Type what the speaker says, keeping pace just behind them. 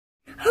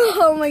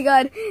Oh my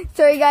god.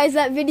 Sorry guys,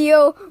 that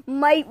video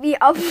might be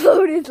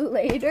uploaded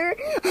later.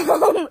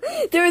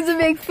 There was a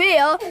big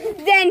fail.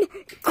 Then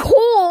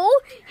Cole,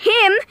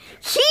 he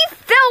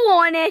fell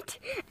on it.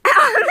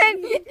 And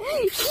then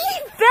he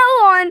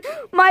fell on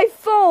my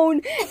phone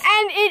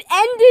and it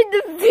ended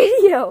the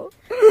video.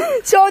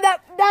 So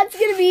that's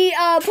gonna be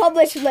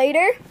published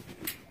later.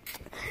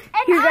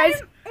 And here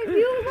guys. If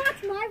you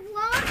watch my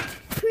vlog,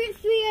 3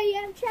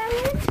 a.m.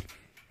 challenge,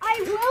 I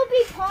will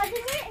be pausing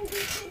it and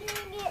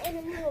continuing it in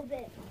a little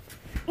bit.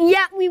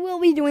 Yeah, we will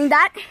be doing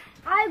that.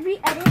 I'll be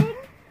editing.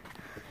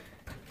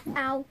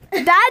 Ow.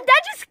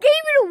 That just gave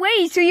it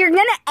away. So you're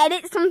gonna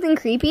edit something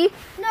creepy?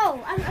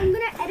 No, I'm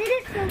gonna edit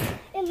it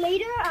so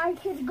later I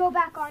can go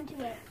back onto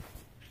it.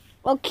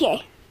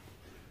 Okay.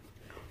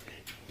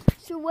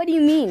 So what do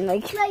you mean?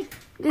 Like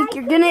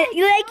you're gonna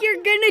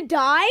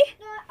die?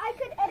 I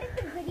could edit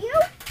the video.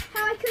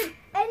 How I could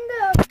end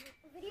the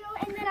video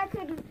and then I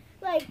could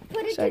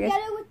put it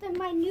together with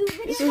my new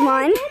video. This is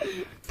mine.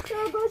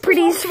 So it goes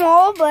pretty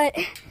small, but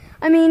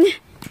I mean,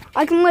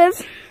 I can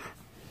live.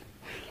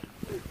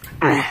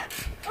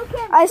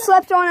 Okay. I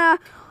slept on a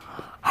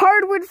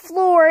hardwood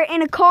floor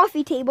and a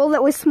coffee table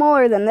that was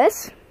smaller than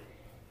this.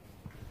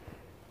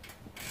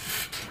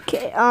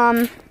 Okay,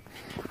 I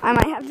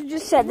might have to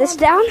just set this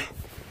down.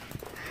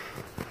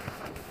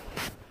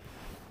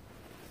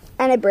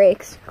 And it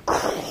breaks.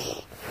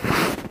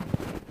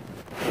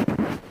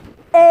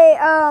 Hey,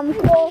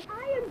 Cole.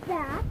 I am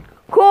back.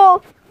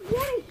 Cole.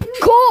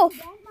 Cole.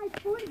 My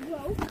foot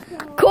broke. So.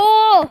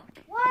 Cole.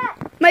 What?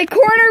 My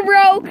corner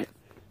broke.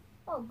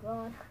 Oh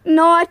God.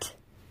 Not.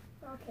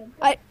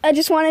 Okay. I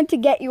just wanted to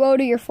get you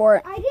out of your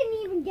fort. I didn't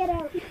even get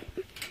out.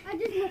 I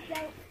just looked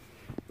out.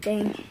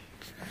 Dang.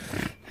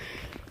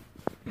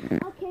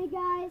 Okay,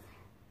 guys.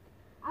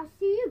 I'll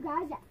see you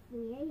guys at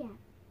 3 a.m.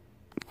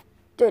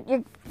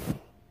 Dude,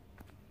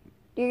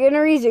 you're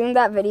gonna resume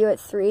that video at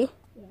 3?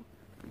 Yeah.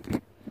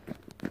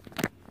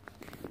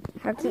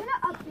 I'm gonna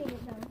update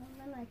it though.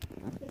 I'm gonna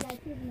hey guys,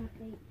 here's an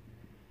update.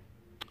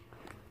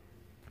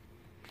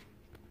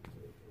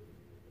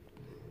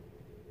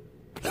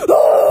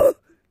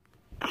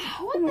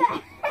 What the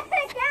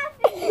heck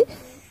happened?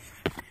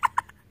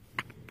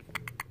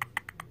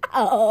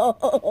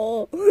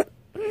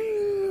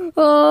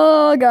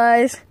 Oh,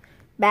 guys.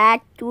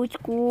 Back to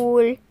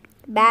school.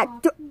 Back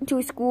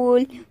to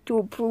school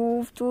to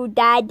prove to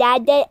Dad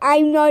that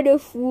I'm not a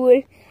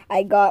fool.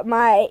 I got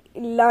my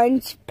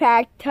lunch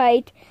packed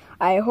tight.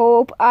 I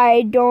hope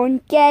I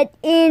don't get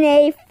in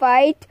a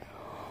fight.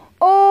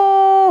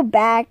 Oh,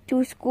 back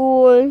to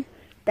school.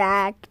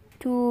 Back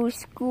to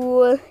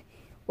school.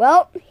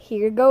 Well,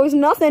 here goes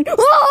nothing.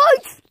 Oh!